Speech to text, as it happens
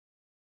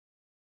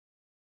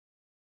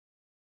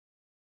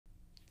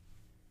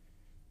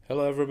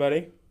Hello,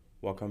 everybody.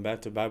 Welcome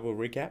back to Bible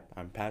Recap.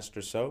 I'm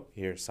Pastor So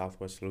here at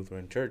Southwest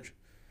Lutheran Church.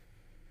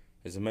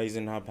 It's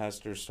amazing how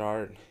pastors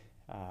start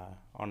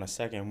on a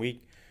second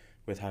week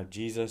with how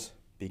Jesus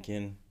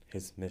began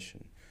his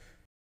mission.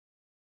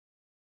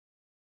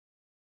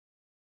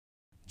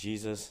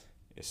 Jesus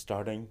is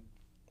starting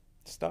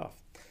stuff.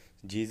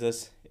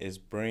 Jesus is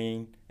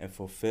bringing and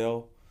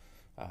fulfill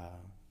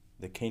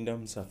the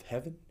kingdoms of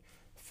heaven,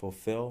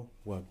 fulfill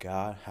what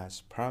God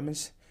has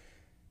promised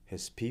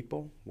his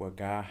people, what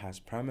God has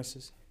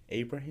promises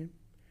Abraham,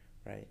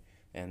 right?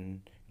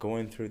 And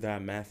going through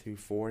that Matthew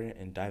 4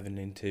 and diving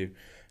into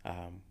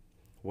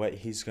what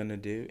he's going to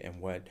do and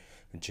what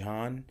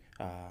John,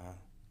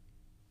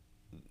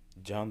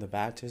 John the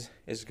Baptist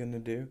is going to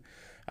do.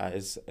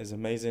 It's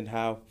amazing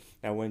how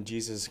when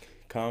Jesus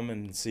come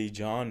and see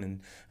John and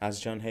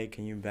ask John, hey,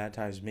 can you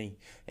baptize me?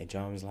 And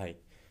John was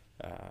like,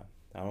 I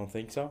don't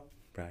think so,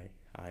 right?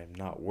 I am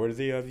not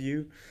worthy of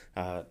you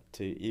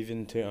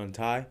to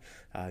untie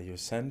your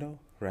sandal,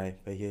 right?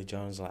 But here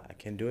John's like, I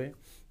can do it.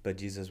 But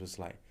Jesus was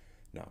like,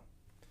 no,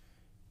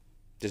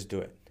 just do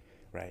it,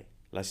 right?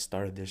 Let's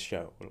start this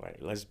show, right?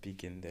 Let's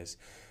begin this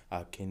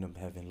kingdom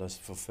heaven. Let's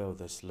fulfill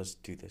this. Let's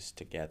do this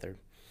together.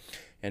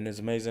 And it's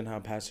amazing how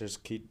pastors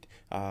keep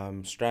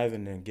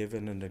striving and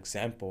giving an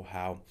example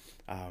how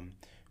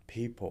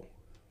people,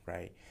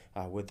 right,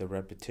 with the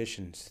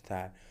repetitions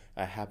that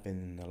happen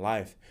in their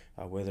life,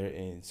 whether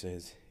it's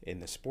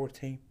in the sport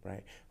team,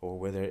 right, or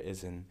whether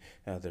it's in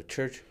the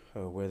church,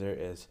 or whether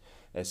it's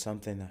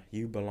something that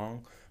you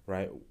belong,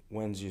 right.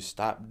 Once you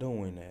stop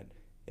doing it,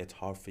 it's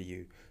hard for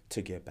you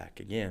to get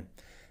back again,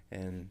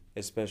 and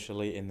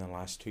especially in the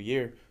last 2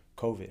 years,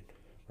 COVID,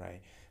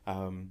 right.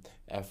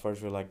 At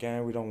first we're like,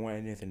 yeah, we don't want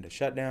anything to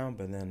shut down,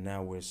 but then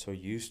now we're so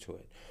used to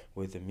it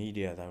with the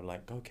media that we're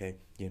like, okay,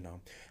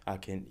 I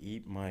can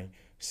eat my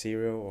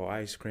cereal or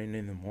ice cream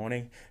in the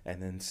morning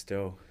and then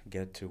still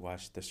get to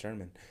watch the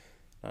sermon.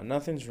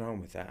 Nothing's wrong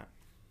with that,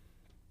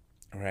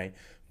 right?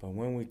 But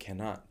when we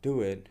cannot do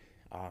it,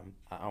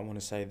 I want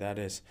to say that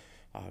is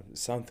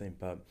something.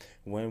 But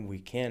when we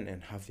can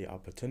and have the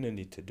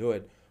opportunity to do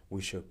it,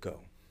 we should go,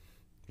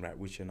 right?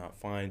 We should not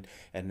find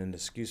an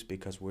excuse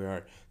because we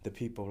are the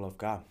people of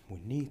God. We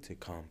need to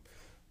come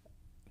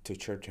to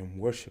church and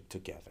worship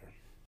together,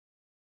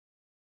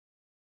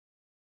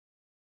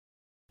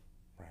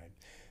 right?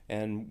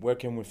 And where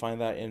can we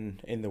find that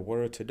in the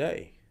world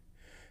today?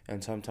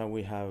 And sometimes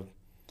we have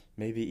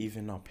maybe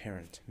even our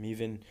parents,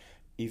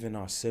 even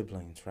our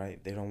siblings,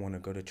 right? They don't want to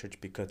go to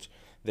church because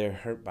they're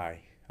hurt by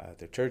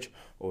the church,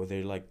 or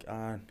they're like,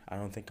 I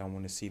don't think I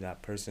want to see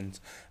that person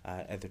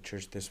at the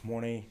church this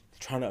morning.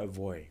 Trying to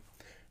avoid,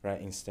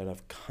 right? Instead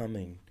of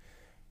coming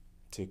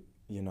to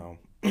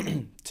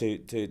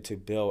to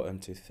build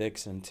and to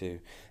fix and to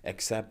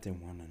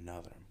accepting one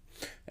another.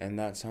 And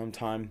that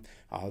sometimes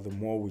the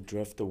more we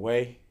drift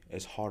away,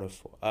 it's harder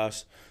for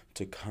us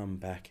to come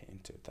back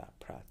into that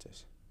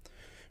practice,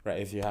 right?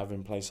 If you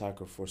haven't played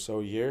soccer for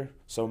so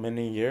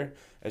many years,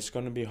 it's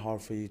going to be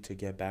hard for you to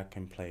get back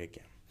and play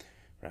again,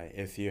 right?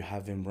 If you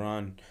haven't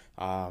run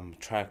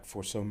track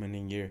for so many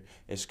years,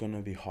 it's going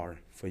to be hard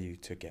for you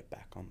to get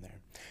back on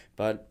there.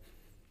 But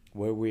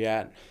where we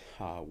at,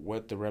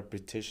 what the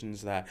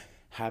repetitions that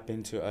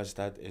happen to us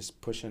that is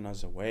pushing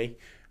us away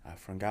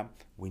from God,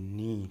 we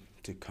need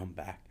to come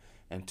back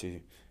and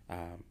to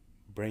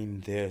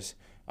bring this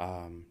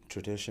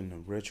tradition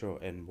and ritual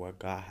and what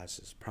God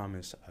has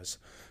promised us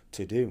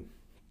to do,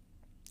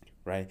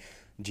 right?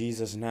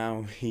 Jesus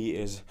now, he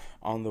is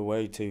on the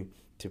way to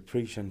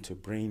preach and to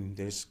bring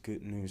this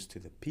good news to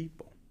the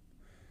people,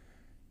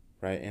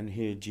 right? And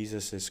here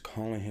Jesus is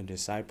calling his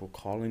disciple,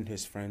 calling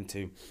his friend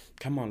to,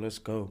 come on, let's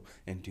go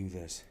and do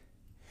this.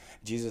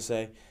 Jesus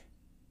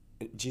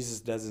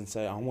doesn't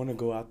say, I want to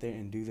go out there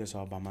and do this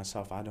all by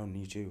myself. I don't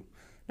need you.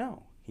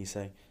 No, he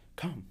say,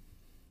 come,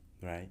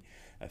 right?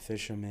 A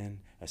fisherman,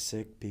 a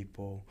sick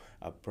people,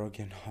 a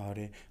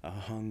broken-hearted, a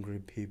hungry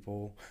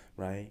people,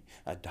 right?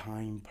 A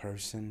dying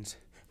persons,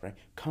 right?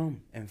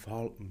 Come and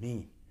follow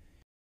me.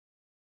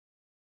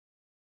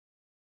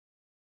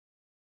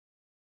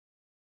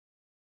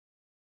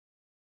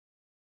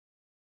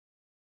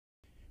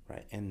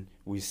 Right? And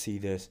we see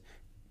this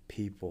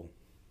people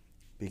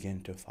begin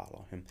to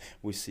follow him.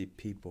 We see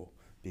people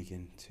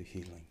begin to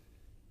healing.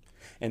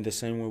 And the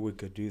same way we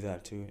could do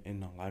that too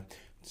in our life,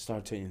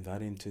 start to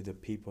invite into the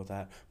people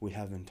that we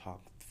haven't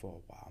talked for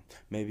a while.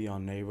 Maybe our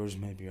neighbors,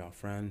 maybe our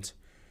friends,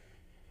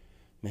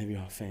 maybe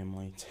our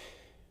family.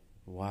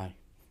 Why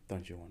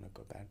don't you want to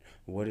go back?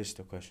 What is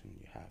the question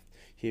you have?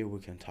 Here we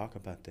can talk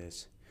about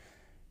this.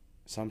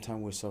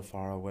 Sometimes we're so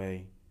far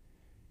away,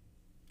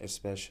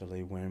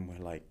 especially when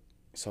we're like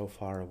so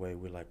far away,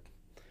 we're like,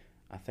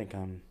 I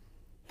don't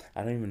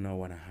even know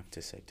what I have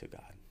to say to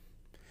God.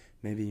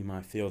 Maybe you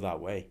might feel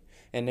that way.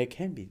 And it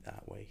can be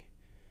that way,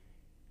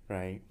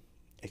 right?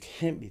 It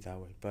can be that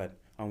way. But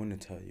I want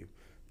to tell you,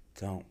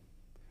 don't.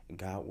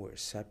 God will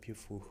accept you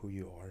for who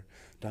you are.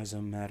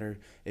 Doesn't matter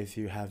if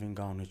you haven't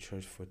gone to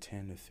church for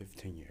 10 to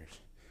 15 years.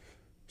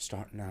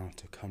 Start now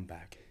to come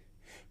back.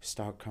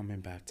 Start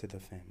coming back to the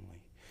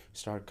family.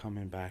 start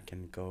coming back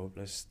and go.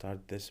 Let's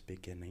start this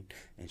beginning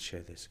and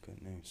share this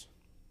good news.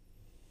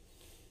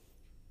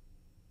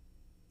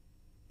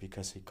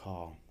 Because he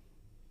called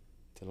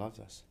to love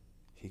us.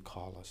 He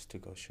called us to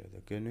go share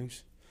the good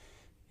news.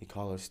 He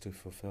called us to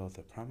fulfill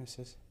the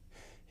promises.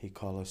 He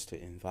called us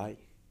to invite,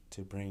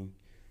 to bring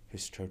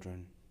his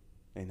children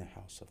in the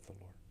house of the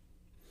Lord.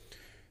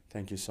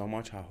 Thank you so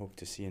much. I hope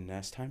to see you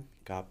next time.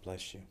 God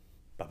bless you.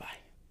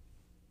 Bye-bye.